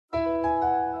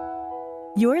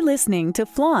You're listening to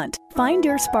Flaunt. Find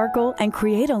your sparkle and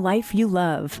create a life you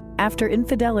love. After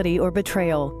infidelity or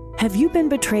betrayal, have you been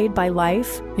betrayed by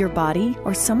life, your body,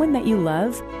 or someone that you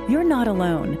love? You're not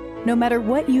alone. No matter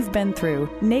what you've been through,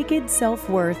 Naked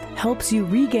Self-Worth helps you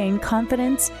regain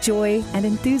confidence, joy, and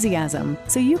enthusiasm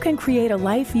so you can create a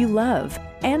life you love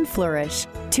and flourish.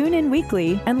 Tune in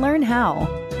weekly and learn how.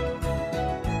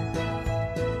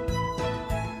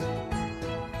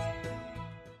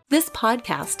 This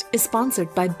podcast is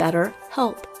sponsored by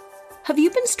BetterHelp. Have you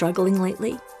been struggling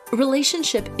lately?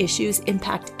 Relationship issues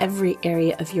impact every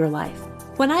area of your life.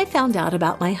 When I found out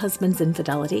about my husband's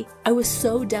infidelity, I was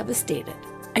so devastated.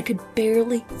 I could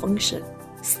barely function.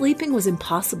 Sleeping was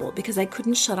impossible because I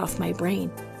couldn't shut off my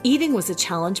brain. Eating was a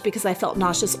challenge because I felt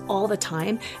nauseous all the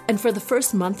time, and for the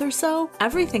first month or so,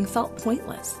 everything felt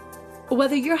pointless.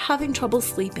 Whether you're having trouble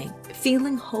sleeping,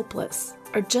 feeling hopeless,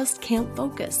 or just can't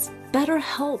focus,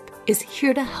 BetterHelp is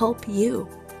here to help you.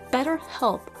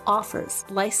 BetterHelp offers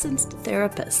licensed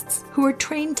therapists who are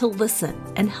trained to listen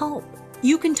and help.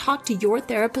 You can talk to your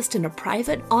therapist in a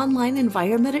private online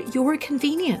environment at your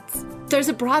convenience. There's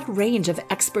a broad range of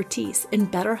expertise in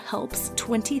BetterHelp's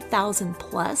 20,000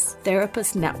 plus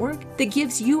therapist network that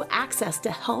gives you access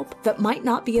to help that might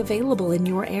not be available in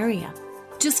your area.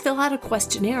 Just fill out a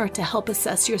questionnaire to help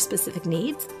assess your specific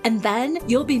needs, and then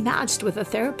you'll be matched with a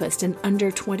therapist in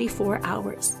under 24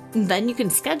 hours. Then you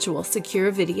can schedule secure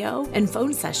video and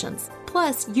phone sessions.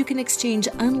 Plus, you can exchange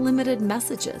unlimited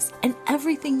messages, and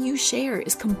everything you share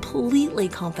is completely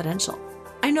confidential.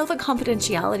 I know that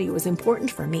confidentiality was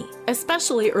important for me,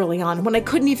 especially early on when I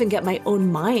couldn't even get my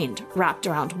own mind wrapped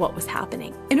around what was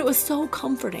happening. And it was so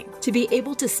comforting to be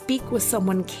able to speak with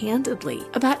someone candidly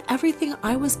about everything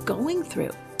I was going through,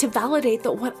 to validate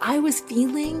that what I was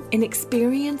feeling and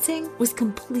experiencing was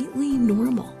completely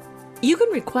normal. You can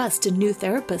request a new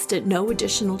therapist at no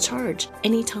additional charge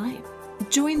anytime.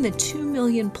 Join the 2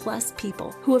 million plus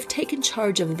people who have taken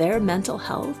charge of their mental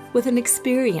health with an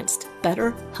experienced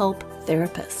BetterHelp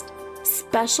therapist.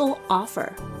 Special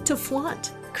offer to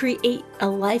Flaunt. Create a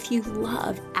life you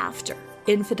love after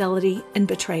infidelity and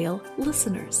betrayal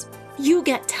listeners. You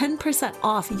get 10%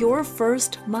 off your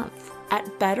first month at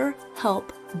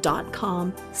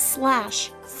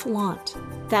betterhelp.com/flaunt.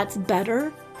 That's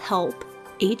BetterHelp,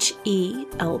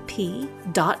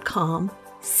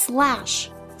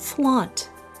 HELP.com/flaunt, FLAUNT.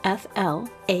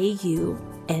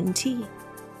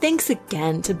 Thanks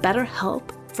again to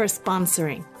BetterHelp for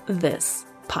sponsoring this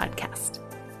podcast.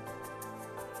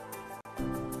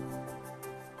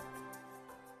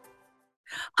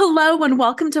 Hello and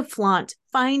welcome to Flaunt.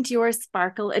 Find your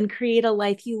sparkle and create a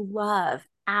life you love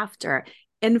after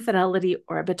infidelity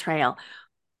or betrayal.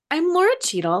 I'm Laura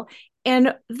Cheadle,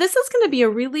 and this is going to be a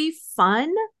really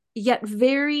fun yet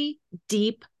very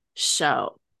deep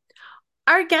show.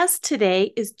 Our guest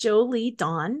today is Jolie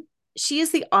Dawn. She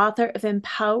is the author of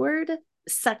Empowered,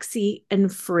 Sexy,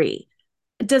 and Free.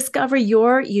 Discover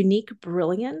your unique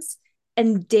brilliance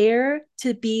and dare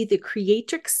to be the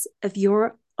creatrix of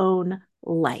your own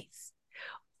life.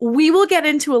 We will get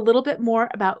into a little bit more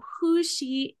about who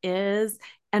she is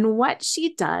and what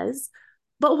she does.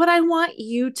 But what I want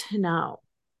you to know,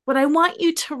 what I want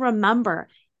you to remember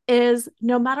is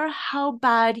no matter how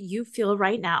bad you feel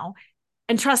right now,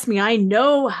 and trust me, I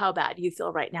know how bad you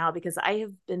feel right now because I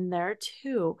have been there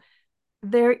too,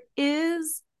 there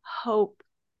is hope.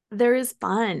 There is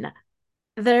fun.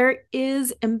 There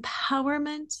is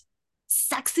empowerment,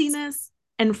 sexiness,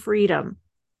 and freedom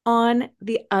on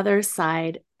the other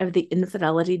side of the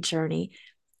infidelity journey.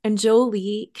 And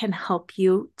Jolie can help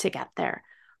you to get there.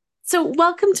 So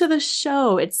welcome to the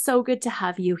show. It's so good to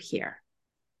have you here.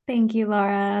 Thank you,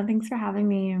 Laura. Thanks for having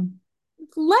me.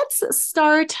 Let's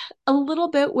start a little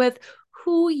bit with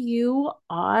who you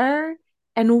are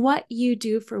and what you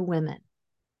do for women.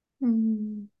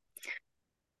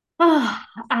 Oh,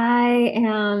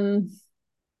 I'm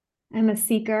a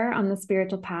seeker on the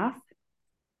spiritual path.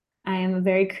 I am a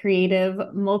very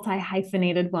creative,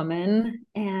 multi-hyphenated woman.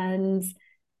 And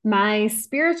my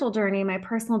spiritual journey, my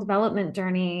personal development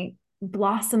journey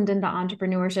blossomed into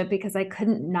entrepreneurship because I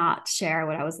couldn't not share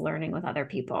what I was learning with other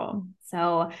people.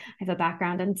 So I have a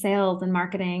background in sales and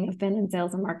marketing. I've been in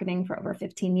sales and marketing for over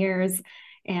 15 years,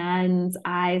 and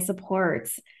I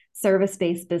support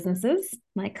service-based businesses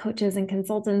like coaches and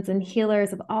consultants and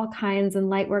healers of all kinds and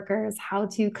light workers, how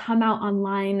to come out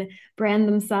online, brand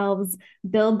themselves,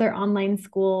 build their online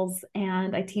schools.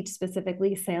 And I teach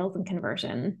specifically sales and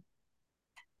conversion.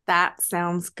 That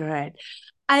sounds good.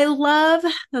 I love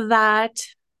that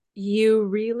you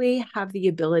really have the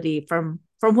ability from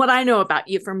what I know about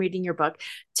you from reading your book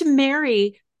to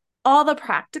marry all the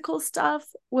practical stuff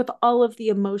with all of the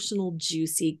emotional,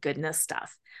 juicy goodness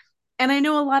stuff. And I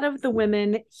know a lot of the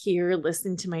women here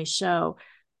listening to my show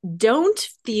don't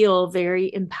feel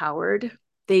very empowered.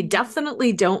 They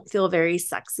definitely don't feel very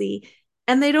sexy,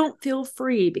 and they don't feel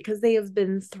free because they have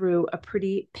been through a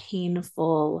pretty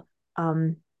painful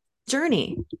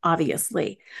journey,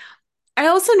 obviously. I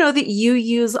also know that you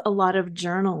use a lot of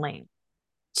journaling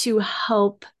to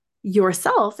help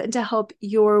yourself and to help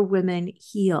your women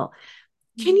heal.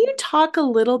 Can you talk a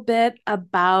little bit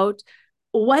about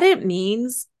what it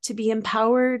means to be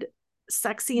empowered,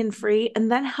 sexy, and free,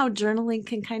 and then how journaling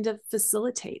can kind of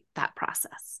facilitate that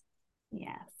process?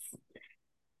 Yes.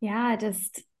 Yeah, I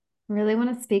just really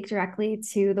want to speak directly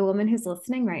to the woman who's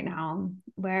listening right now,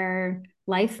 where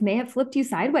life may have flipped you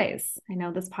sideways. I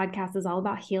know this podcast is all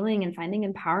about healing and finding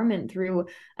empowerment through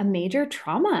a major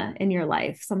trauma in your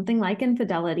life, something like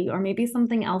infidelity, or maybe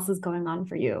something else is going on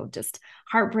for you, just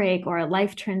heartbreak or a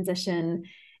life transition.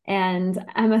 And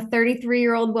I'm a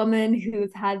 33-year-old woman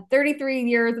who's had 33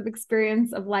 years of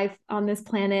experience of life on this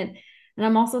planet. And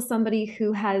I'm also somebody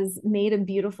who has made a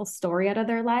beautiful story out of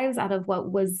their lives, out of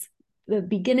what was the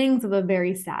beginnings of a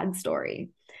very sad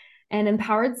story. And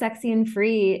Empowered, Sexy, and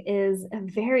Free is a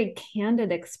very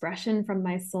candid expression from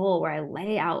my soul where I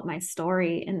lay out my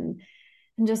story in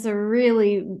just a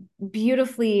really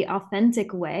beautifully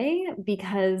authentic way,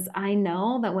 because I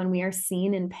know that when we are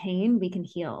seen in pain, we can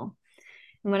heal.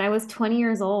 And when I was 20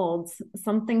 years old,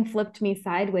 something flipped me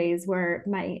sideways where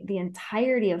the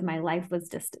entirety of my life was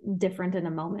just different in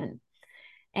a moment.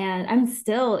 And I'm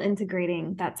still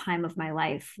integrating that time of my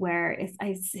life where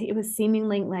it was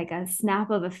seemingly like a snap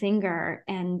of a finger,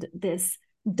 and this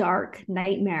dark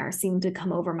nightmare seemed to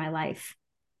come over my life,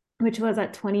 which was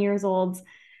at 20 years old.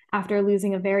 After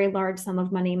losing a very large sum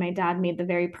of money, my dad made the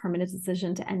very permanent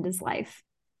decision to end his life.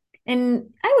 And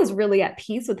I was really at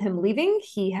peace with him leaving.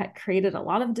 He had created a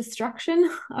lot of destruction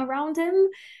around him.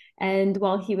 And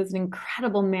while he was an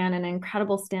incredible man, an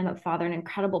incredible stand-up father, an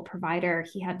incredible provider,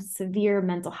 he had severe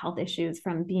mental health issues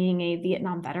from being a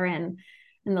Vietnam veteran.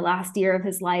 And the last year of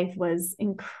his life was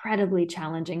incredibly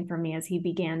challenging for me as he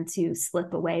began to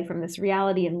slip away from this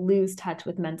reality and lose touch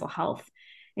with mental health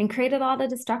and created a lot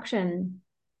of destruction.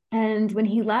 And when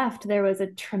he left, there was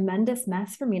a tremendous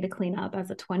mess for me to clean up as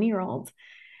a 20-year-old,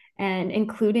 and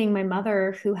including my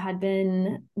mother, who had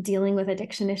been dealing with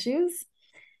addiction issues.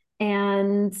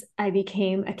 And I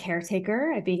became a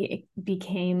caretaker. I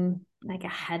became like a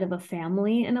head of a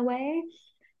family in a way.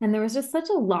 And there was just such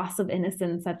a loss of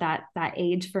innocence at that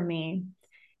age for me.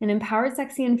 And Empowered,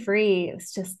 Sexy, and Free,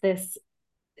 it's just this,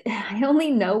 I only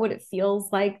know what it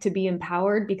feels like to be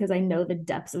empowered because I know the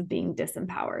depths of being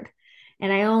disempowered.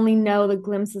 And I only know the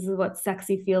glimpses of what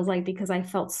sexy feels like because I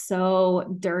felt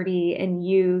so dirty and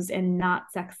used and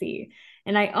not sexy.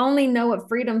 And I only know what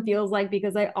freedom feels like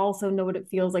because I also know what it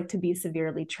feels like to be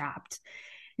severely trapped.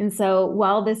 And so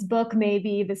while this book may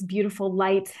be this beautiful,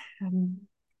 light,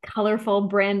 colorful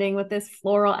branding with this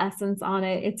floral essence on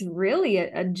it, it's really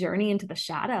a journey into the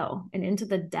shadow and into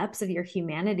the depths of your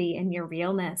humanity and your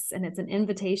realness. And it's an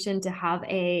invitation to have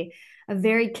a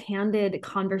very candid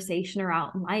conversation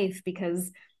around life,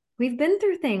 because we've been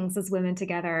through things as women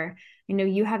together. You know,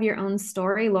 you have your own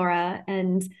story, Laura,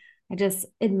 and I just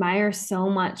admire so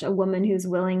much a woman who's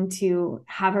willing to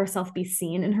have herself be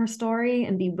seen in her story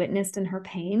and be witnessed in her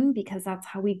pain, because that's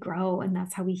how we grow and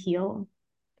that's how we heal.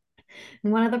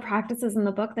 And one of the practices in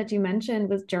the book that you mentioned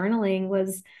was journaling.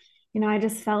 I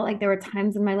just felt like there were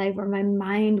times in my life where my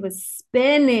mind was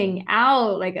spinning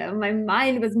out, like my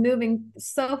mind was moving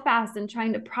so fast and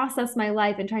trying to process my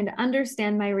life and trying to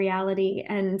understand my reality.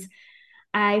 And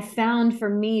I found, for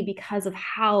me, because of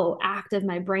how active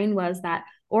my brain was, that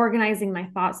organizing my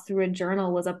thoughts through a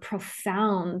journal was a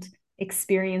profound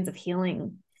experience of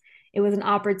healing. It was an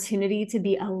opportunity to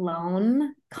be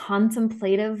alone,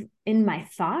 contemplative in my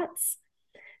thoughts,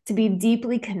 to be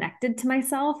deeply connected to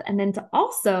myself, and then to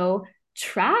also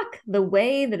track the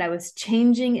way that I was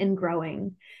changing and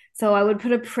growing. So I would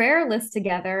put a prayer list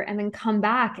together and then come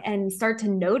back and start to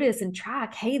notice and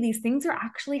track, hey, these things are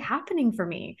actually happening for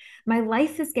me. My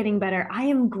life is getting better. I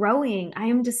am growing. I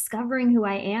am discovering who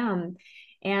I am.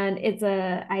 And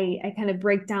I kind of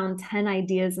break down 10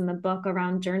 ideas in the book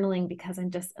around journaling because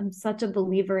I'm such a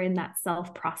believer in that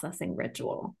self-processing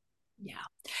ritual. Yeah.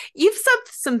 You've said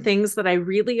some things that I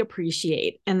really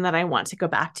appreciate and that I want to go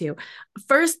back to.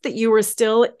 First, that you were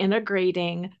still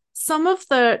integrating some of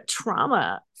the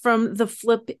trauma from the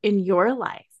flip in your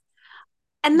life.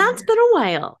 And that's been a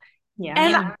while.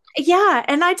 Yeah.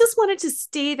 And I just wanted to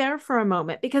stay there for a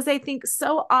moment, because I think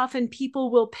so often people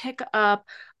will pick up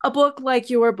a book like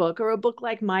your book or a book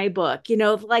like my book,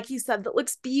 like you said, that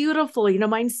looks beautiful,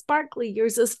 mine's sparkly,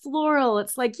 yours is floral.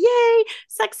 It's like, yay,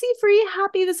 sexy, free,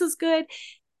 happy. This is good.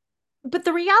 But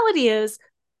the reality is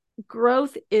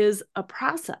growth is a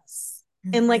process.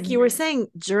 And like you were saying,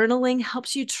 journaling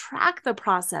helps you track the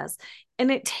process, and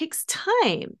it takes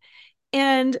time.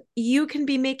 And you can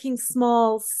be making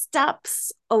small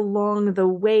steps along the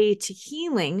way to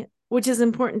healing, which is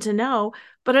important to know.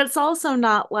 But it's also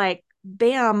not like,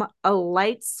 bam, a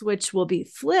light switch will be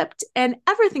flipped and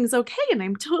everything's okay and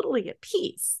I'm totally at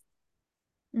peace.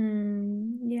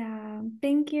 Yeah.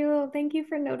 Thank you. Thank you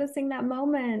for noticing that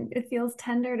moment. It feels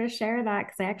tender to share that,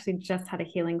 because I actually just had a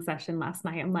healing session last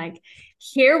night. I'm like,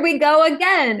 here we go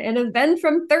again, an event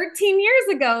from 13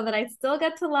 years ago that I still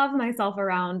get to love myself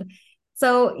around.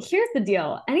 So here's the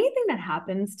deal. Anything that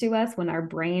happens to us when our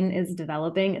brain is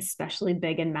developing, especially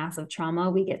big and massive trauma,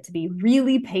 we get to be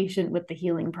really patient with the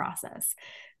healing process.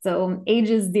 So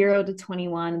ages 0 to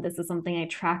 21, this is something I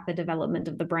track the development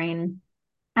of the brain.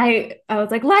 I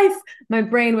was like, life, my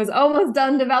brain was almost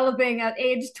done developing at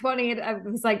age 20. It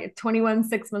was like 21,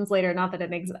 6 months later. Not that it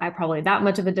makes probably that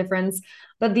much of a difference,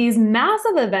 but these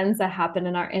massive events that happen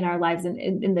in our lives and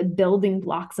in the building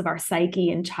blocks of our psyche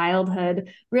in childhood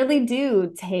really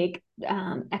do take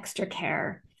extra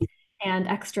care and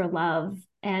extra love.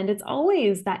 And it's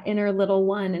always that inner little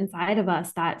one inside of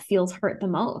us that feels hurt the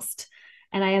most.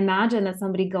 And I imagine that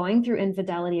somebody going through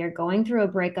infidelity or going through a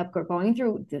breakup or going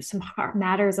through some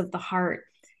matters of the heart,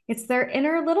 it's their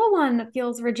inner little one that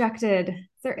feels rejected.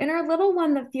 It's their inner little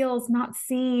one that feels not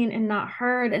seen and not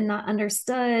heard and not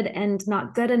understood and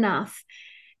not good enough.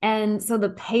 And so the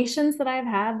patience that I've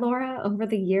had, Laura, over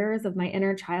the years of my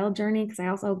inner child journey, because I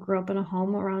also grew up in a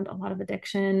home around a lot of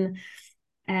addiction,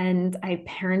 and I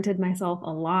parented myself a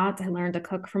lot. I learned to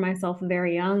cook for myself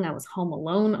very young. I was home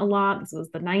alone a lot. This was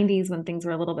the 90s when things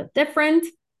were a little bit different.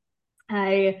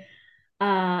 I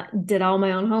did all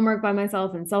my own homework by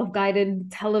myself and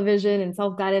self-guided television and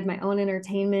self-guided my own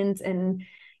entertainment. And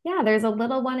yeah, there's a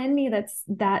little one in me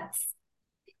that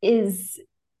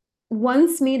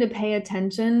wants me to pay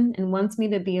attention and wants me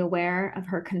to be aware of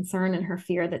her concern and her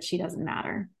fear that she doesn't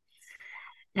matter,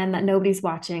 and that nobody's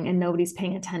watching and nobody's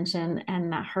paying attention,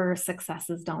 and that her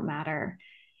successes don't matter.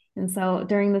 And so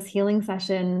during this healing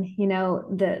session,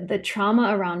 the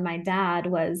trauma around my dad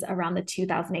was around the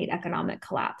 2008 economic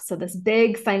collapse. So this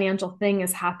big financial thing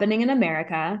is happening in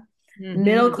America.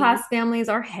 Middle-class families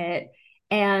are hit.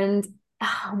 And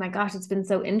oh my gosh, it's been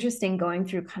so interesting going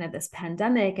through kind of this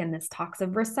pandemic and this talks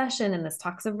of recession and this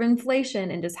talks of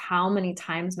inflation, and just how many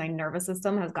times my nervous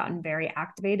system has gotten very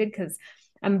activated because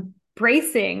I'm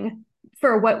bracing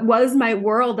for what was my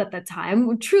world at the time,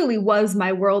 what truly was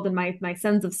my world, and my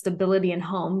sense of stability and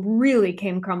home really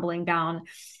came crumbling down.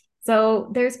 So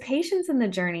there's patience in the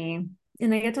journey,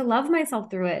 and I get to love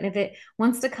myself through it. And if it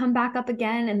wants to come back up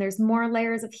again, and there's more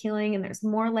layers of healing and there's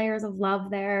more layers of love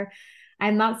there,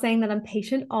 I'm not saying that I'm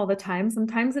patient all the time.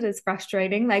 Sometimes it is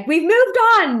frustrating. Like, we've moved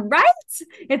on, right?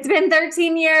 It's been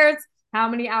 13 years. How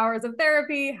many hours of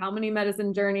therapy, how many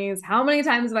medicine journeys, how many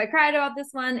times have I cried about this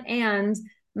one? And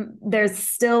there's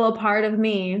still a part of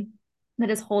me that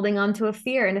is holding on to a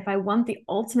fear. And if I want the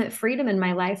ultimate freedom in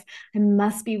my life, I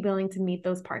must be willing to meet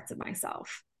those parts of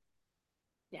myself.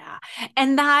 Yeah.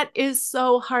 And that is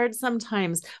so hard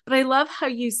sometimes. But I love how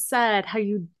you said, how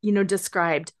you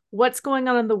described what's going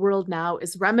on in the world now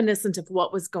is reminiscent of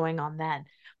what was going on then,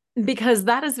 because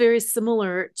that is very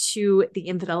similar to the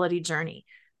infidelity journey.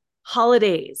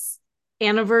 Holidays,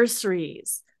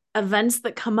 anniversaries, events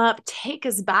that come up take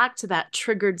us back to that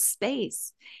triggered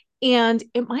space. And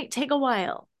it might take a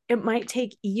while. It might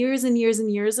take years and years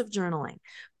and years of journaling.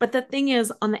 But the thing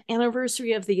is, on the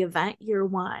anniversary of the event, year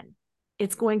 1,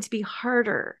 it's going to be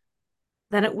harder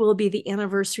than it will be the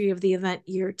anniversary of the event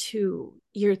year 2,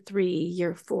 year 3,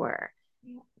 year 4.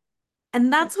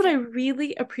 And that's what I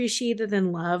really appreciated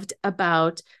and loved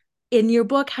about in your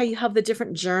book, how you have the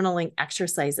different journaling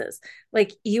exercises.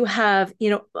 Like you have,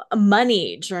 a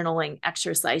money journaling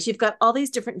exercise. You've got all these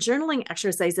different journaling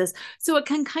exercises. So it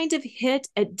can kind of hit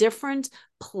at different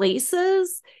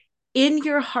places in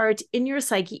your heart, in your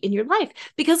psyche, in your life.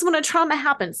 Because when a trauma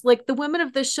happens, like the women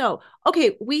of this show,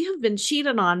 okay, we have been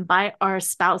cheated on by our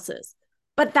spouses,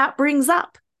 but that brings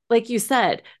up, like you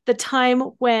said, the time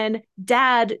when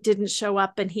dad didn't show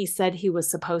up and he said he was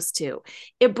supposed to.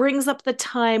 It brings up the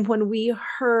time when we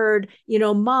heard,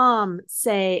 mom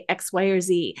say X, Y, or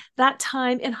Z. That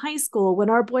time in high school when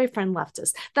our boyfriend left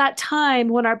us. That time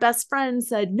when our best friend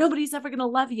said, nobody's ever going to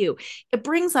love you. It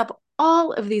brings up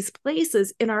all of these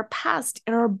places in our past,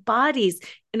 in our bodies,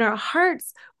 in our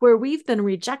hearts, where we've been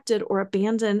rejected or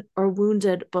abandoned or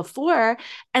wounded before.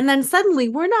 And then suddenly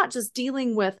we're not just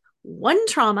dealing with one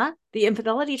trauma, the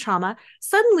infidelity trauma.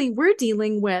 Suddenly we're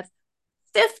dealing with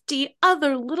 50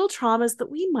 other little traumas that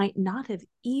we might not have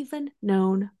even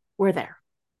known were there.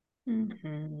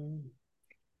 Mm-hmm.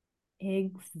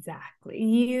 Exactly.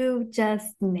 You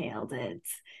just nailed it.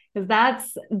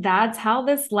 Because that's how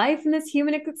this life and this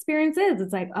human experience is.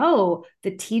 It's like, oh,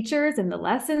 the teachers and the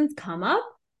lessons come up,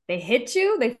 they hit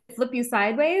you, they flip you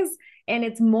sideways, and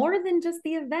it's more than just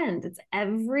the event. It's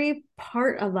every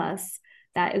part of us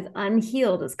that is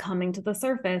unhealed is coming to the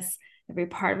surface. Every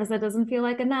part of us that doesn't feel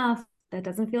like enough, that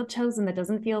doesn't feel chosen, that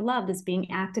doesn't feel loved, is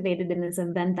being activated in this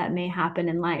event that may happen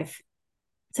in life.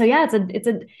 So yeah,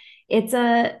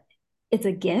 it's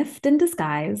a gift in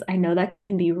disguise. I know that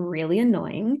can be really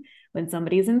annoying when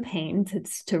somebody's in pain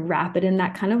to wrap it in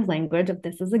that kind of language of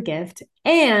this is a gift.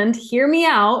 And hear me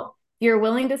out. You're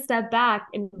willing to step back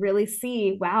and really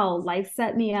see, wow, life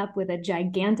set me up with a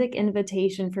gigantic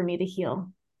invitation for me to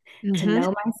heal, to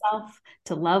know myself,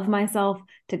 to love myself,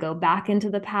 to go back into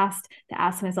the past, to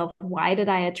ask myself, why did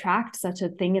I attract such a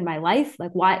thing in my life?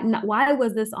 Like, why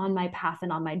was this on my path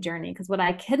and on my journey? Because what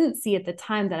I couldn't see at the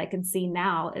time that I can see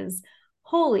now is,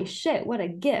 holy shit, what a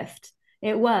gift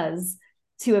it was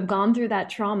to have gone through that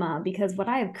trauma, because what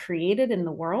I have created in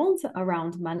the world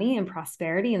around money and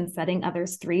prosperity and setting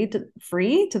others free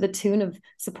to the tune of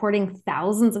supporting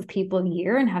thousands of people a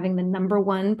year and having the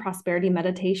 #1 prosperity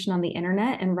meditation on the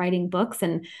internet and writing books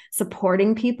and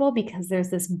supporting people because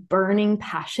there's this burning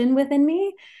passion within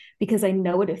me, because I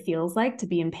know what it feels like to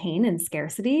be in pain and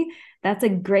scarcity. That's a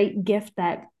great gift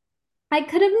that I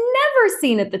could have never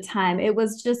seen at the time. It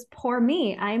was just poor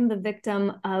me. I am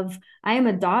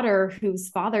a daughter whose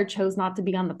father chose not to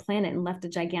be on the planet and left a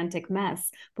gigantic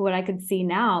mess. But what I could see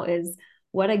now is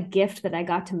what a gift that I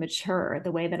got to mature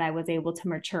the way that I was able to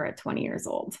mature at 20 years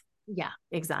old. Yeah,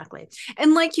 exactly.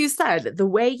 And like you said, the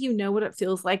way you know what it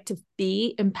feels like to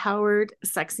be empowered,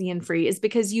 sexy, and free is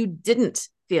because you didn't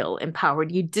feel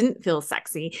empowered, you didn't feel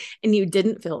sexy, and you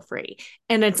didn't feel free.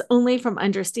 And it's only from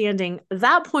understanding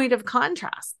that point of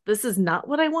contrast, this is not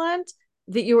what I want,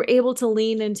 that you were able to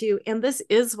lean into, and this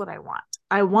is what I want.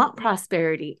 I want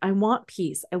prosperity. I want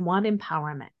peace. I want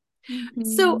empowerment. Mm-hmm.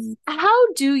 So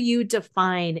how do you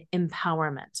define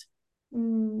empowerment?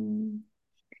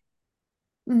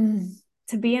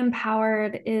 To be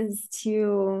empowered is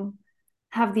to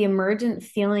have the emergent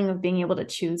feeling of being able to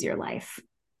choose your life,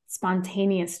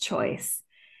 spontaneous choice.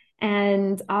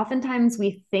 And oftentimes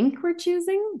we think we're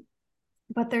choosing,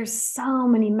 but there's so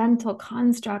many mental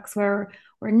constructs where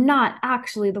we're not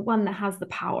actually the one that has the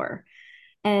power.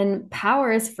 And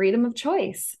power is freedom of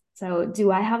choice. So do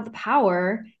I have the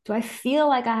power? Do I feel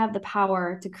like I have the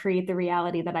power to create the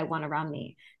reality that I want around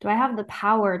me? Do I have the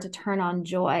power to turn on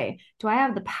joy? Do I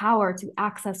have the power to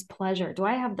access pleasure? Do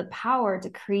I have the power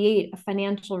to create a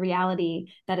financial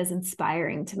reality that is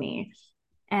inspiring to me?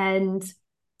 And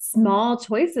small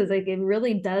choices, like it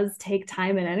really does take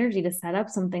time and energy to set up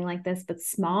something like this, but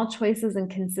small choices and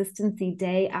consistency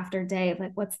day after day of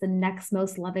like, what's the next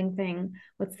most loving thing?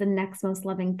 What's the next most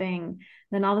loving thing?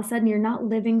 Then all of a sudden you're not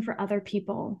living for other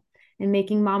people and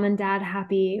making mom and dad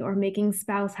happy or making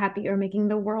spouse happy or making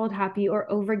the world happy or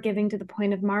overgiving to the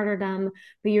point of martyrdom,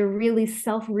 but you're really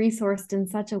self-resourced in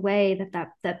such a way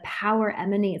that power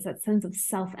emanates, that sense of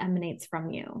self emanates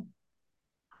from you.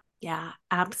 Yeah,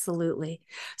 absolutely.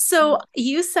 So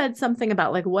you said something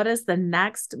about like, what is the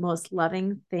next most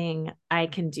loving thing I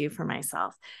can do for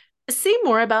myself? Say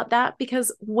more about that,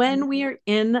 because when we are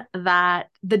in the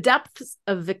depths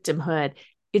of victimhood,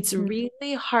 it's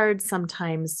really hard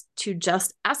sometimes to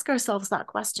just ask ourselves that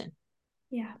question.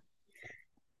 Yeah.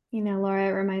 You know, Laura,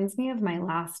 it reminds me of my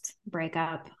last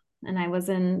breakup. And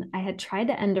I had tried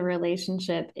to end a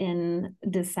relationship in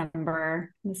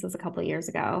December. This was a couple of years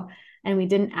ago. And we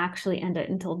didn't actually end it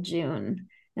until June.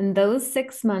 And those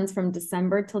 6 months from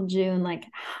December till June, like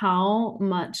how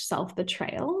much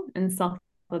self-betrayal and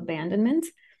self-abandonment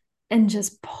and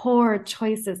just poor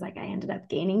choices. Like I ended up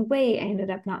gaining weight. I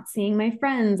ended up not seeing my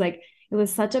friends. Like it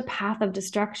was such a path of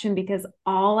destruction because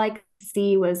all I could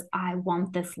see was, I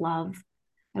want this love.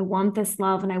 I want this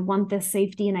love and I want this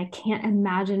safety, and I can't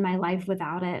imagine my life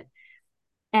without it.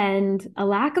 And a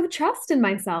lack of trust in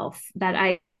myself that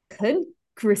I could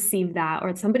receive that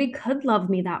or somebody could love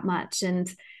me that much. And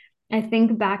I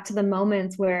think back to the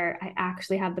moments where I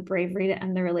actually had the bravery to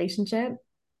end the relationship.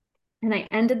 And I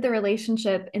ended the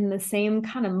relationship in the same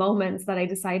kind of moments that I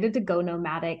decided to go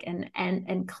nomadic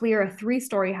and clear a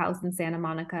 3-story house in Santa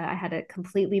Monica. I had it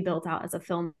completely built out as a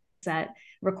film set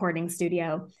recording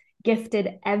studio,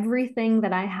 gifted everything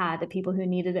that I had to people who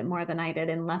needed it more than I did,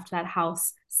 and left that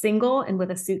house single and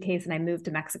with a suitcase. And I moved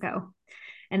to Mexico.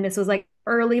 And this was like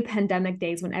early pandemic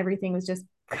days when everything was just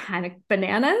kind of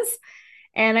bananas.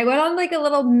 And I went on like a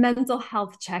little mental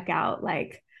health checkout,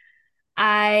 like,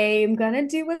 I'm going to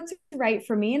do what's right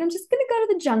for me. And I'm just going to go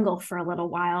to the jungle for a little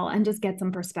while and just get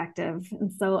some perspective.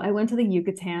 And so I went to the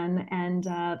Yucatan and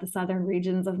the southern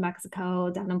regions of Mexico,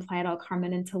 down in Playa del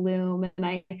Carmen and Tulum. And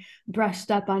I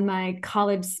brushed up on my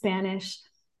college Spanish.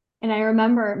 And I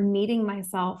remember meeting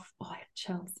myself. Oh, I have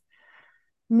chills.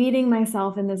 Meeting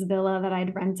myself in this villa that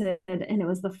I'd rented, and it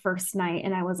was the first night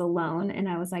and I was alone. And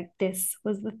I was like, this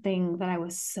was the thing that I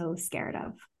was so scared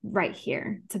of right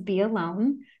here, to be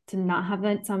alone, to not have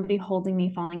somebody holding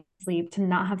me falling asleep, to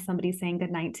not have somebody saying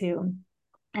goodnight to.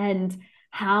 And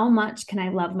how much can I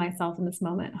love myself in this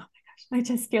moment? Oh my gosh, I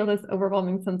just feel this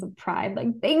overwhelming sense of pride.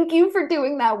 Like, thank you for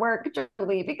doing that work,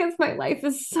 Julie, because my life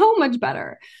is so much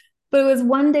better. But it was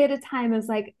one day at a time.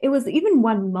 It was even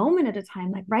one moment at a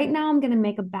time. Like, right now I'm going to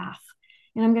make a bath,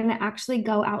 and I'm going to actually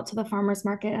go out to the farmer's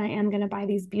market, and I am going to buy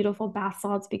these beautiful bath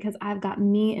salts because I've got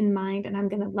me in mind, and I'm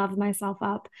going to love myself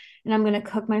up, and I'm going to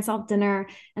cook myself dinner,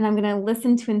 and I'm going to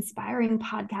listen to inspiring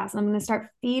podcasts. And I'm going to start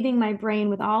feeding my brain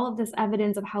with all of this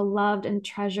evidence of how loved and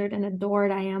treasured and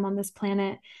adored I am on this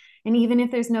planet. And even if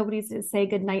there's nobody to say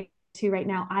goodnight to right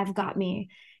now, I've got me.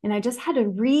 And I just had to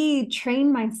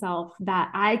retrain myself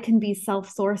that I can be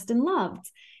self-sourced and loved.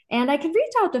 And I can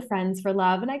reach out to friends for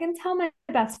love, and I can tell my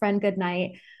best friend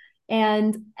goodnight.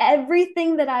 And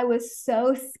everything that I was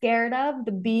so scared of,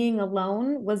 the being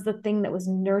alone, was the thing that was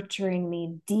nurturing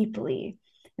me deeply.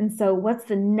 And so what's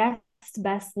the next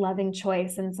best loving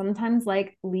choice? And sometimes,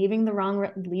 like, leaving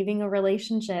a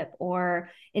relationship, or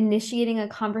initiating a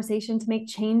conversation to make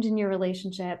change in your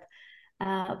relationship.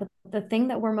 The thing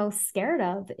that we're most scared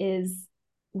of is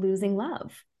losing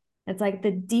love. It's like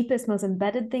the deepest, most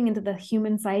embedded thing into the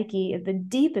human psyche, the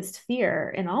deepest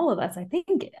fear in all of us.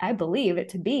 I believe it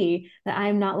to be that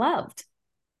I'm not loved,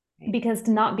 because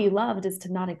to not be loved is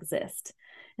to not exist.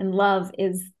 And love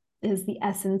is the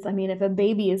essence. I mean, if a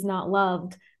baby is not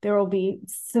loved, there will be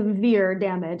severe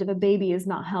damage. If a baby is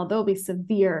not held, there'll be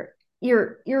severe,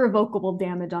 irrevocable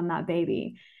damage on that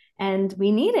baby. And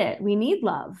we need it. We need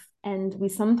love. And we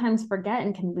sometimes forget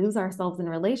and can lose ourselves in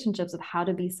relationships with how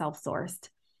to be self-sourced.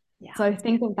 Yeah. So I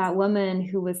think of that woman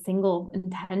who was single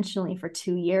intentionally for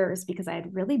 2 years because I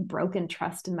had really broken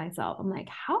trust in myself. I'm like,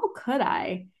 how could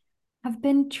I have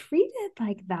been treated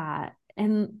like that?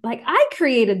 And like, I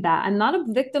created that. I'm not a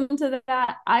victim to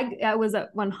that. I was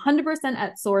at 100%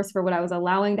 at source for what I was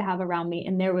allowing to have around me.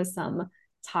 And there was some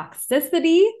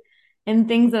toxicity and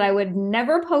things that I would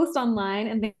never post online,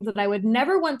 and things that I would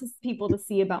never want people to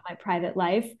see about my private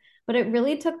life. But it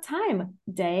really took time,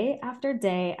 day after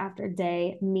day after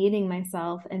day, meeting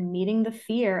myself and meeting the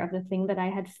fear of the thing that I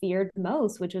had feared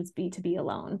most, which was to be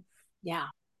alone. Yeah,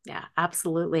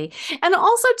 absolutely. And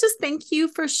also, just thank you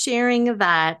for sharing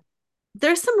that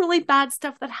there's some really bad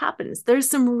stuff that happens. There's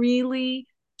some really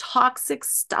toxic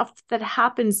stuff that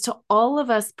happens to all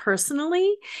of us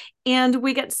personally. And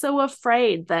we get so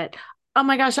afraid that, oh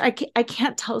my gosh, I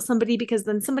can't tell somebody, because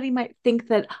then somebody might think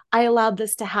that I allowed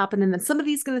this to happen. And then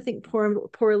somebody's going to think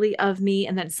poorly of me.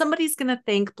 And then somebody's going to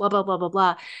think blah, blah, blah, blah,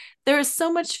 blah. There is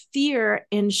so much fear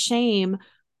and shame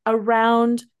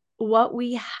around what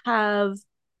we have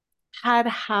had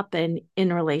happen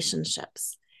in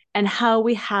relationships and how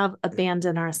we have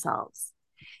abandoned ourselves.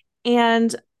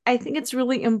 And I think it's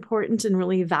really important and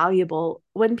really valuable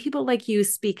when people like you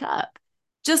speak up,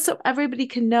 just so everybody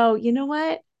can know, you know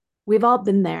what? We've all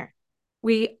been there.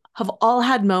 We have all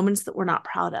had moments that we're not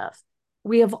proud of.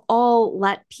 We have all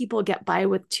let people get by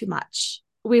with too much.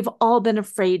 We've all been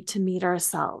afraid to meet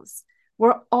ourselves.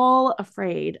 We're all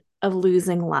afraid of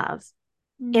losing love.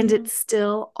 Mm-hmm. And it's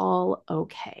still all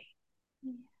okay.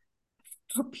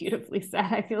 So beautifully said.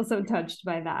 I feel so touched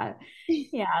by that.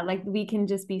 Yeah, like we can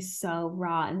just be so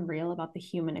raw and real about the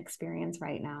human experience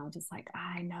right now. Just like,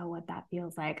 I know what that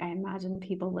feels like. I imagine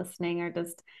people listening are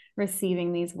just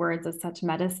receiving these words as such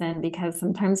medicine, because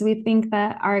sometimes we think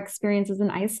that our experience is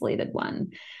an isolated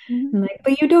one. Mm-hmm. Like,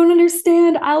 but you don't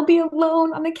understand. I'll be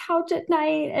alone on the couch at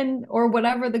night, or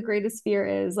whatever the greatest fear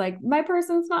is. Like, my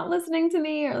person's not listening to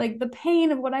me, or like the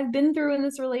pain of what I've been through in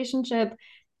this relationship.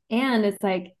 And it's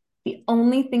like, the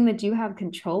only thing that you have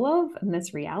control of in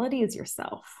this reality is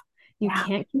yourself. You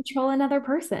can't control another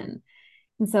person.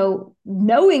 And so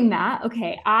knowing that,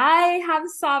 okay, I have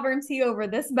sovereignty over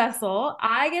this vessel.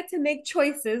 I get to make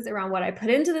choices around what I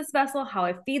put into this vessel, how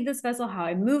I feed this vessel, how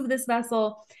I move this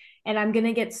vessel. and I'm going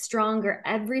to get stronger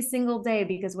every single day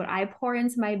because what I pour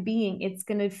into my being, it's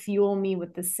going to fuel me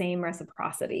with the same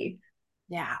reciprocity.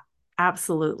 Yeah,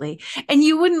 absolutely. And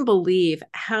you wouldn't believe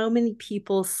how many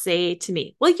people say to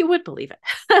me, well, you would believe it.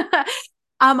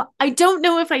 I don't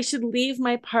know if I should leave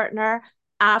my partner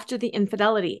after the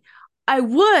infidelity. I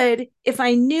would if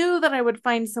I knew that I would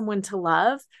find someone to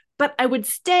love, but I would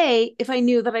stay if I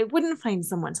knew that I wouldn't find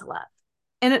someone to love.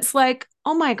 And it's like,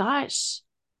 oh my gosh,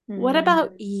 what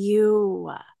about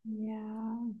you?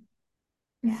 Yeah.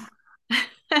 Yeah.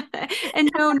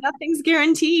 And no, nothing's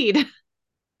guaranteed.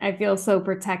 I feel so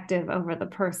protective over the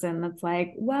person that's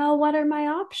like, well, what are my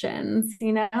options?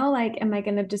 You know, like, am I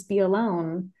going to just be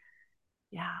alone?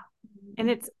 Yeah. And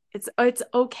it's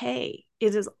okay.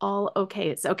 It is all okay.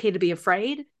 It's okay to be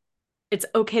afraid. It's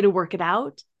okay to work it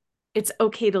out. It's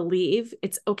okay to leave.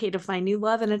 It's okay to find new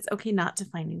love, and it's okay not to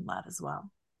find new love as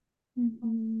well.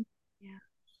 Mm-hmm. Yeah.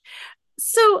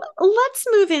 So let's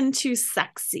move into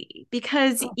sexy,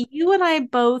 because you and I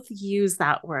both use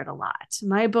that word a lot.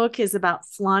 My book is about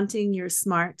flaunting your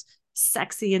smart,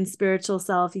 sexy, and spiritual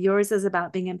self. Yours is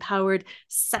about being empowered,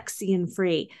 sexy, and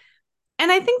free.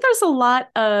 And I think there's a lot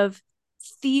of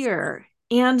fear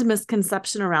and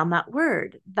misconception around that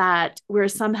word, that we're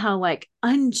somehow like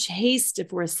unchaste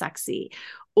if we're sexy,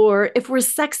 or if we're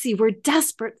sexy, we're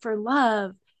desperate for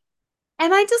love.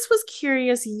 And I just was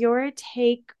curious your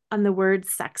take on the word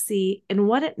sexy and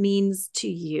what it means to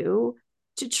you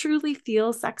to truly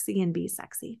feel sexy and be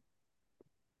sexy.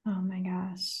 Oh my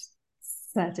gosh.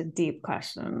 Such a deep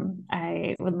question.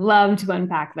 I would love to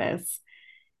unpack this.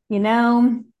 You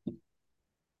know,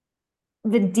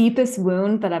 the deepest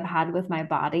wound that I've had with my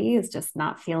body is just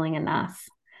not feeling enough.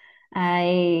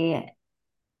 During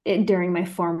my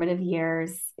formative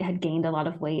years, had gained a lot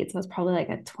of weight. So I was probably like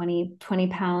a 20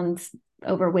 pounds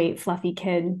overweight, fluffy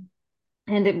kid.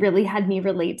 And it really had me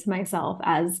relate to myself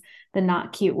as the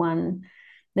not cute one,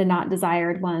 the not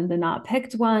desired one, the not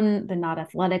picked one, the not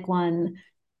athletic one.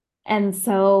 And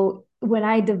so when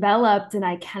I developed and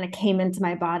I kind of came into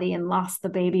my body and lost the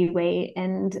baby weight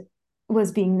and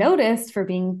was being noticed for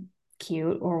being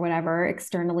cute or whatever,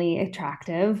 externally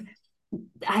attractive,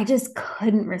 I just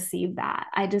couldn't receive that.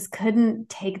 I just couldn't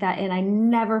take that in. I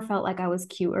never felt like I was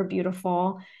cute or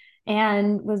beautiful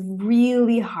and was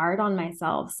really hard on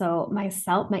myself. So my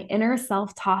inner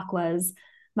self-talk was,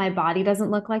 my body doesn't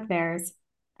look like theirs.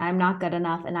 I'm not good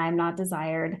enough and I'm not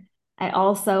desired. I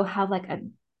also have like a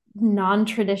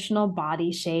non-traditional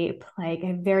body shape. Like I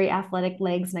have very athletic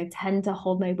legs and I tend to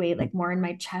hold my weight like more in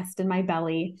my chest and my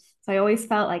belly. So I always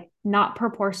felt like not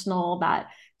proportional,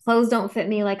 that clothes don't fit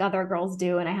me like other girls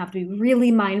do. And I have to be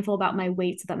really mindful about my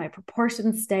weight so that my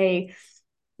proportions stay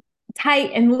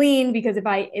tight and lean, because if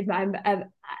I'm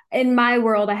in my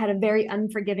world, I had a very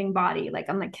unforgiving body. Like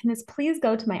I'm like, can this please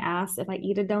go to my ass if I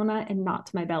eat a donut and not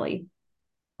to my belly?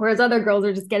 Whereas other girls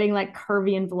are just getting like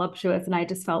curvy and voluptuous. And I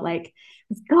just felt like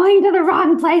it's going to the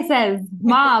wrong places.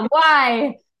 Mom,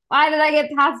 why? Why did I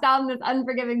get passed down this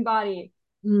unforgiving body?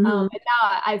 Mm-hmm. And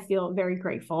now I feel very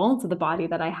grateful to the body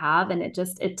that I have. And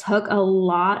it took a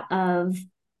lot of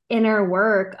inner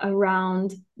work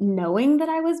around knowing that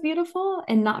I was beautiful,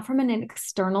 and not from an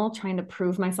external trying to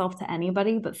prove myself to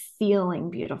anybody, but feeling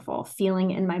beautiful,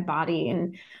 feeling in my body.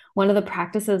 And one of the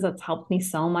practices that's helped me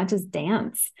so much is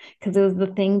dance, because it was the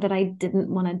thing that I didn't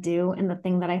want to do and the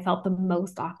thing that I felt the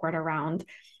most awkward around.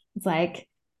 It's like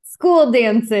school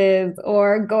dances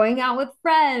or going out with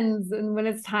friends. And when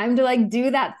it's time to like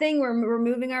do that thing where we're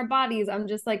moving our bodies, I'm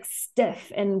just like stiff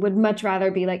and would much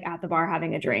rather be like at the bar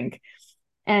having a drink.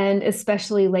 And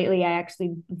especially lately, I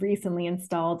actually recently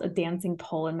installed a dancing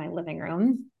pole in my living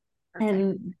room. Perfect.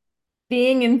 And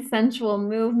being in sensual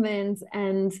movement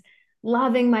and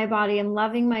loving my body and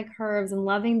loving my curves and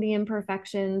loving the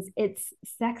imperfections. It's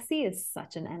sexy is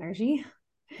such an energy.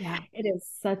 Yeah. It is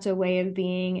such a way of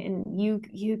being, and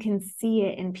you can see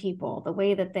it in people, the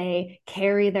way that they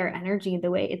carry their energy, the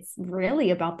way it's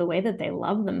really about the way that they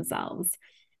love themselves.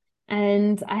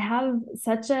 And I have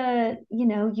such a,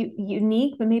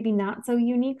 unique, but maybe not so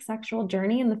unique sexual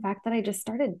journey in the fact that I just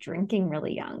started drinking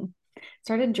really young.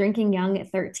 Started drinking young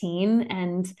at 13.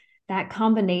 And that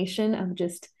combination of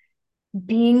just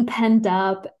being pent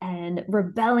up and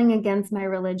rebelling against my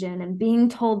religion and being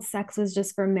told sex was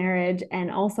just for marriage, and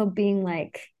also being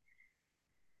like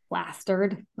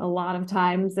plastered a lot of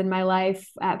times in my life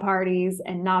at parties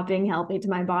and not being healthy to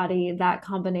my body, that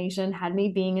combination had me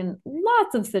being in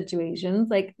lots of situations,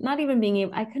 like not even being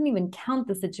able, I couldn't even count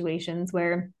the situations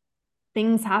where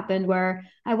things happened where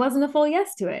I wasn't a full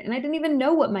yes to it. And I didn't even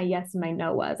know what my yes and my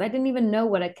no was. I didn't even know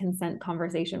what a consent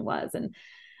conversation was. And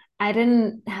I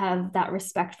didn't have that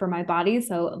respect for my body.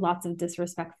 So lots of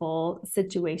disrespectful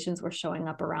situations were showing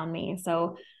up around me.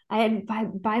 So I had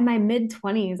by my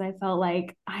mid-20s, I felt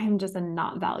like I am just a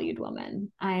not valued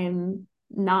woman. I'm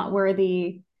not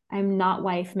worthy. I'm not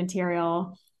wife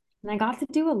material. And I got to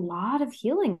do a lot of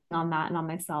healing on that and on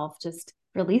myself, just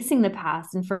releasing the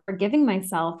past and forgiving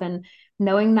myself and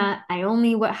knowing that I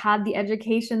only had the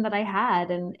education that I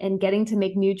had and getting to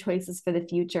make new choices for the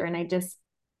future. And I just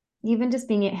even just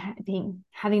being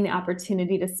having the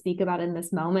opportunity to speak about it in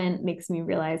this moment makes me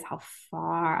realize how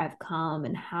far I've come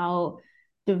and how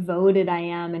devoted I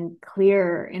am and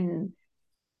clear in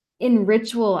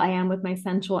ritual I am with my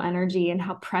sensual energy and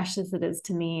how precious it is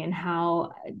to me and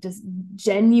how just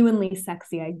genuinely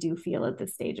sexy I do feel at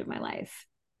this stage of my life.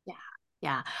 Yeah.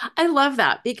 Yeah. I love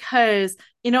that because,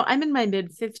 I'm in my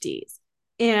mid 50s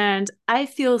and I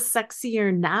feel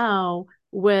sexier now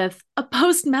with a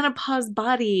postmenopause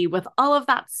body, with all of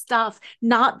that stuff,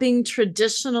 not being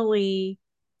traditionally,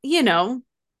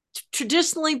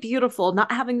 traditionally beautiful, not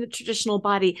having the traditional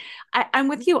body. I'm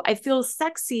with you. I feel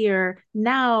sexier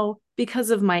now because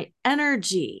of my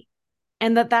energy,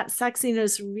 and that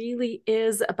sexiness really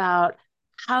is about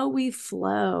how we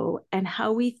flow and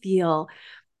how we feel.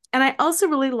 And I also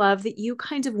really love that you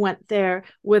kind of went there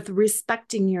with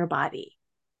respecting your body,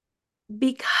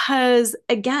 because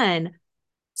again,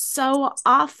 so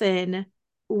often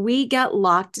we get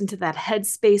locked into that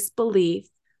headspace belief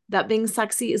that being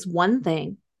sexy is one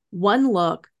thing, one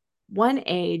look, one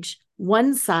age,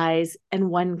 one size,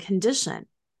 and one condition.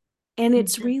 And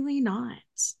it's really not.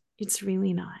 It's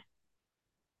really not.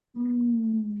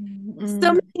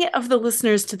 So many of the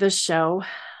listeners to this show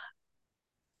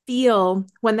feel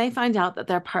when they find out that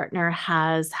their partner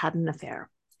has had an affair,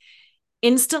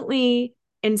 instantly,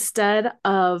 instead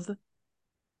of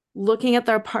looking at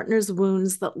their partner's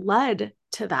wounds that led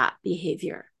to that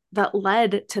behavior, that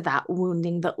led to that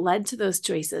wounding, that led to those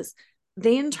choices,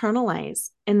 they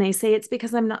internalize and they say, it's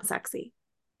because I'm not sexy.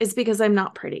 It's because I'm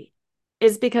not pretty.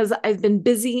 It's because I've been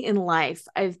busy in life.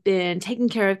 I've been taking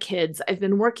care of kids. I've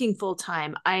been working full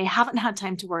time. I haven't had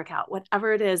time to work out,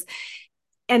 whatever it is.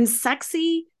 And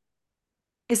sexy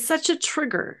is such a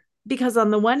trigger because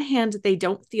on the one hand, they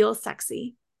don't feel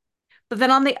sexy. But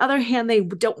then on the other hand, they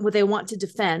want to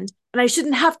defend. And I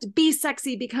shouldn't have to be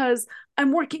sexy because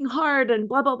I'm working hard and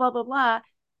blah, blah, blah, blah, blah.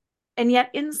 And yet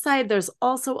inside, there's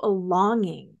also a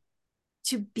longing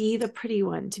to be the pretty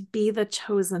one, to be the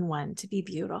chosen one, to be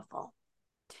beautiful.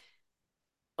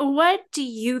 What do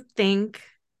you think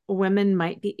women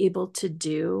might be able to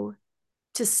do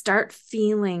to start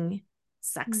feeling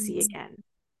sexy again,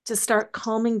 to start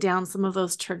calming down some of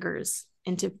those triggers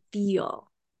and to feel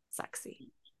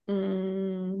sexy?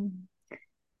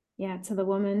 Yeah, to the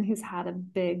woman who's had a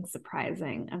big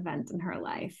surprising event in her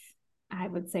life, I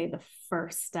would say the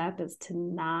first step is to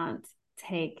not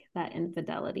take that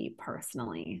infidelity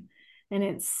personally. And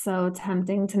it's so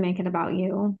tempting to make it about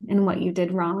you and what you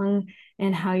did wrong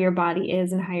and how your body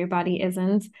is and how your body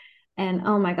isn't. And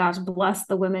oh my gosh, bless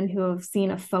the women who have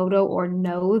seen a photo or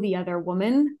know the other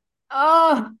woman.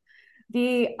 Oh,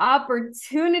 the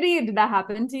opportunity. Did that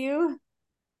happen to you?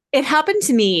 It happened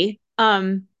to me.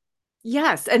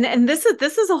 Yes. And this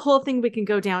is a whole thing we can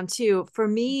go down to. For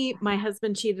me, my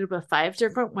husband cheated with 5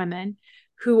 different women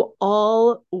who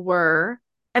all were,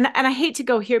 and I hate to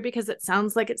go here because it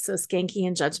sounds like it's so skanky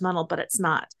and judgmental, but it's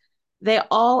not. They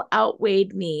all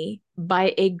outweighed me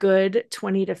by a good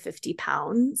 20 to 50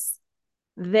 pounds.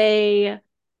 They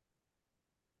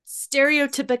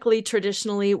stereotypically,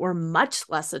 traditionally were much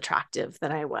less attractive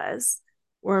than I was,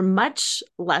 were much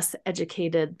less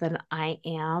educated than I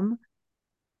am,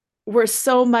 were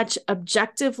so much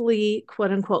objectively, quote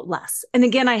unquote, less. And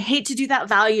again, I hate to do that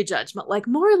value judgment, like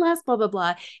more or less, blah, blah,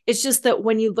 blah. It's just that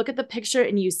when you look at the picture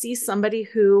and you see somebody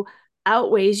who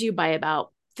outweighs you by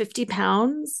about 50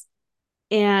 pounds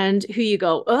and who you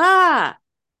go,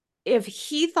 if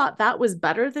he thought that was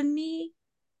better than me,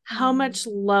 how much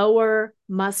lower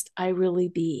must I really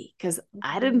be? Because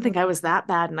I didn't think I was that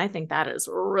bad. And I think that is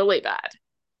really bad.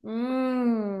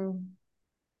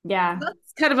 Yeah.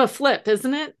 That's kind of a flip,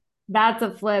 isn't it? That's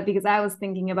a flip because I was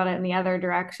thinking about it in the other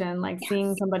direction, like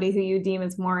seeing somebody who you deem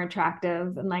as more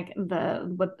attractive and like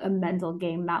what a mental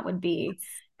game that would be.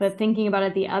 But thinking about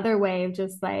it the other way of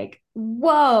just like,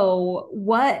 whoa,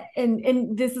 what?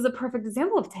 And this is a perfect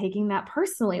example of taking that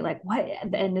personally. Like, what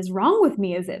and is wrong with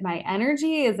me? Is it my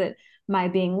energy? Is it my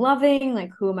being loving?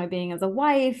 Like, who am I being as a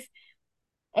wife?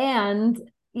 And,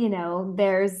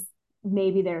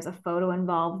 maybe there's a photo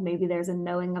involved, maybe there's a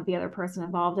knowing of the other person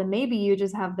involved, and maybe you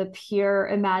just have the pure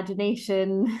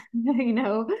imagination,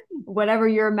 whatever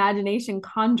your imagination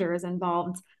conjures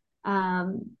involved.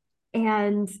 And,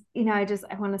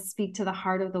 I want to speak to the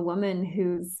heart of the woman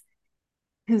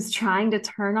who's trying to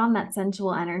turn on that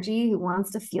sensual energy, who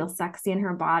wants to feel sexy in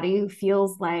her body, who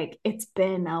feels like it's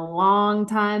been a long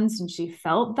time since she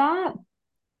felt that.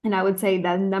 And I would say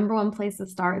the number one place to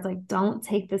start is like, don't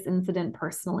take this incident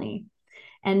personally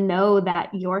and know that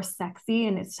you're sexy.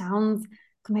 And it sounds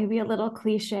maybe a little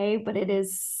cliche, but it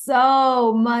is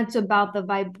so much about the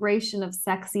vibration of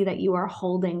sexy that you are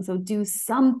holding. So do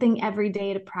something every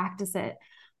day to practice it,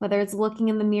 whether it's looking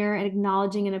in the mirror and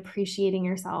acknowledging and appreciating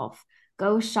yourself.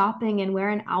 Go shopping and wear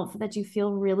an outfit that you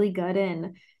feel really good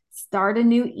in. Start a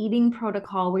new eating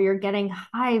protocol where you're getting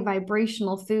high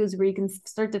vibrational foods where you can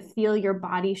start to feel your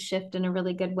body shift in a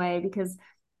really good way, because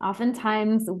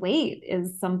oftentimes weight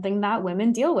is something that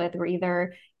women deal with. We're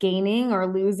either gaining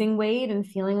or losing weight and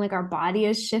feeling like our body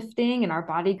is shifting, and our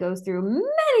body goes through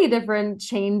many different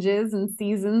changes and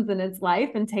seasons in its life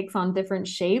and takes on different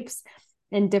shapes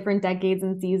in different decades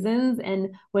and seasons.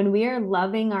 And when we are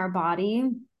loving our body,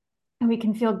 and we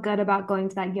can feel good about going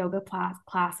to that yoga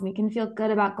class, and we can feel good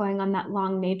about going on that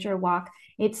long nature walk,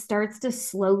 it starts to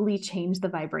slowly change the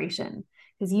vibration,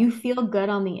 because you feel good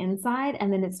on the inside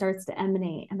and then it starts to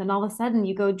emanate. And then all of a sudden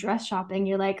you go dress shopping,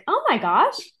 you're like, oh my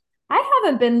gosh, I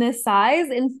haven't been this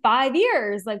size in 5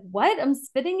 years. Like, what? I'm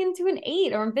fitting into an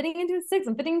 8, or I'm fitting into a 6,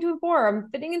 I'm fitting into a 4, I'm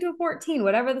fitting into a 14,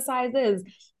 whatever the size is.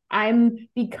 I'm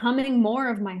becoming more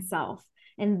of myself.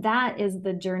 And that is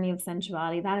the journey of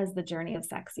sensuality. That is the journey of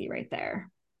sexy right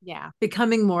there. Yeah.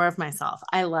 Becoming more of myself.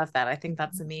 I love that. I think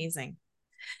that's amazing.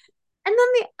 And then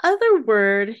the other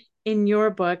word in your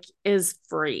book is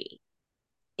free.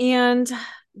 And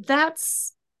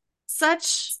that's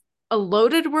such a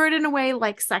loaded word in a way,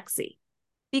 like sexy,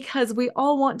 because we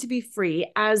all want to be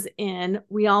free, as in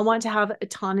we all want to have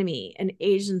autonomy and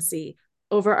agency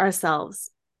over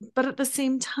ourselves. But at the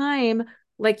same time,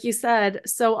 like you said,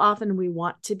 so often we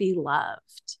want to be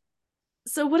loved.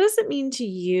 So what does it mean to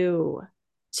you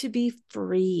to be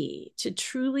free, to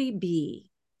truly be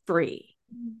free?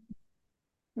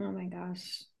 Oh my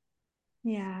gosh.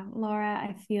 Yeah, Laura,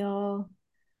 I feel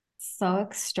so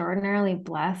extraordinarily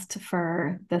blessed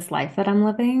for this life that I'm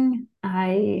living.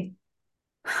 I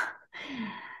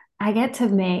get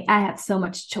to I have so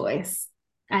much choice.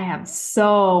 I have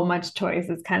so much choice.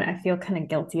 I feel kind of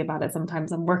guilty about it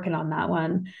sometimes. I'm working on that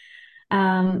one.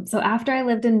 So after I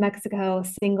lived in Mexico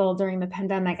single during the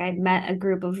pandemic, I met a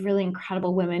group of really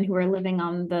incredible women who were living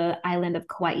on the island of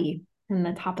Kauai, in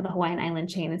the top of the Hawaiian island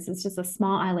chain. This is just a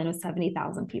small island with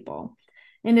 70,000 people.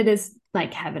 And it is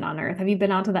like heaven on earth. Have you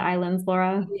been out to the islands,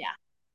 Laura? Yeah,